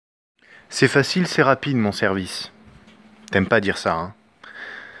C'est facile, c'est rapide mon service. T'aimes pas dire ça, hein?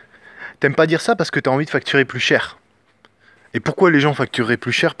 T'aimes pas dire ça parce que t'as envie de facturer plus cher. Et pourquoi les gens factureraient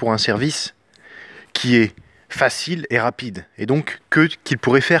plus cher pour un service qui est facile et rapide, et donc qu'ils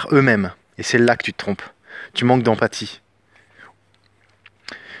pourraient faire eux-mêmes? Et c'est là que tu te trompes. Tu manques d'empathie.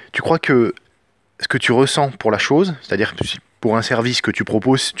 Tu crois que ce que tu ressens pour la chose, c'est-à-dire pour un service que tu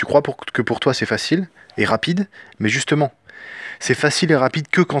proposes, tu crois que pour toi c'est facile et rapide, mais justement, c'est facile et rapide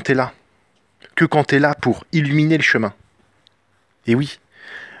que quand t'es là. Que quand t'es là pour illuminer le chemin. Et oui,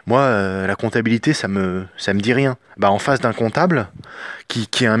 moi, la comptabilité, ça me dit rien. Bah, en face d'un comptable qui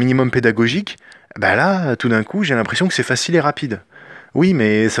est un minimum pédagogique, bah là, tout d'un coup, j'ai l'impression que c'est facile et rapide. Oui,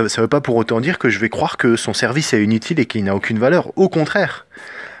 mais ça ne veut pas pour autant dire que je vais croire que son service est inutile et qu'il n'a aucune valeur. Au contraire,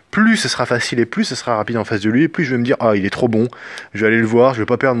 plus ce sera facile et plus ce sera rapide en face de lui, et plus je vais me dire, ah, il est trop bon, je vais aller le voir, je vais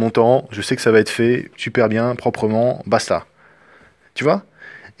pas perdre mon temps, je sais que ça va être fait super bien, proprement, basta. Tu vois?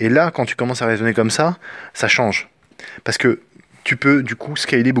 Et là, quand tu commences à raisonner comme ça change. Parce que tu peux du coup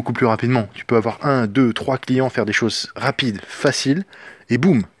scaler beaucoup plus rapidement. Tu peux avoir un, deux, trois clients, faire des choses rapides, faciles, et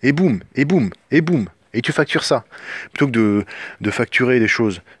boum, et boum, et boum, et boum. Et tu factures ça. Plutôt que de facturer des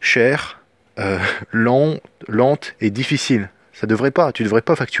choses chères, euh, lentes et difficiles. Ça devrait pas. Tu devrais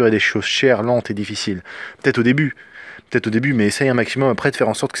pas facturer des choses chères, lentes et difficiles. Peut-être au début. Peut-être au début, mais essaye un maximum après de faire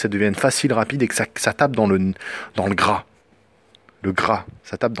en sorte que ça devienne facile, rapide et que ça tape dans le gras. Le gras,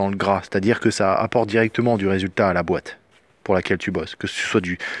 ça tape dans le gras. C'est-à-dire que ça apporte directement du résultat à la boîte pour laquelle tu bosses, que ce soit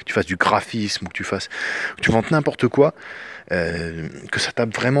tu fasses du graphisme ou que tu vendes n'importe quoi, que ça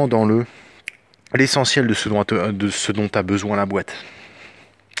tape vraiment dans l'essentiel de ce dont a besoin la boîte.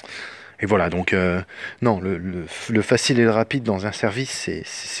 Et voilà, donc non, le facile et le rapide dans un service,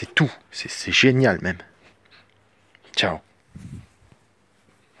 c'est tout, c'est génial même. Ciao.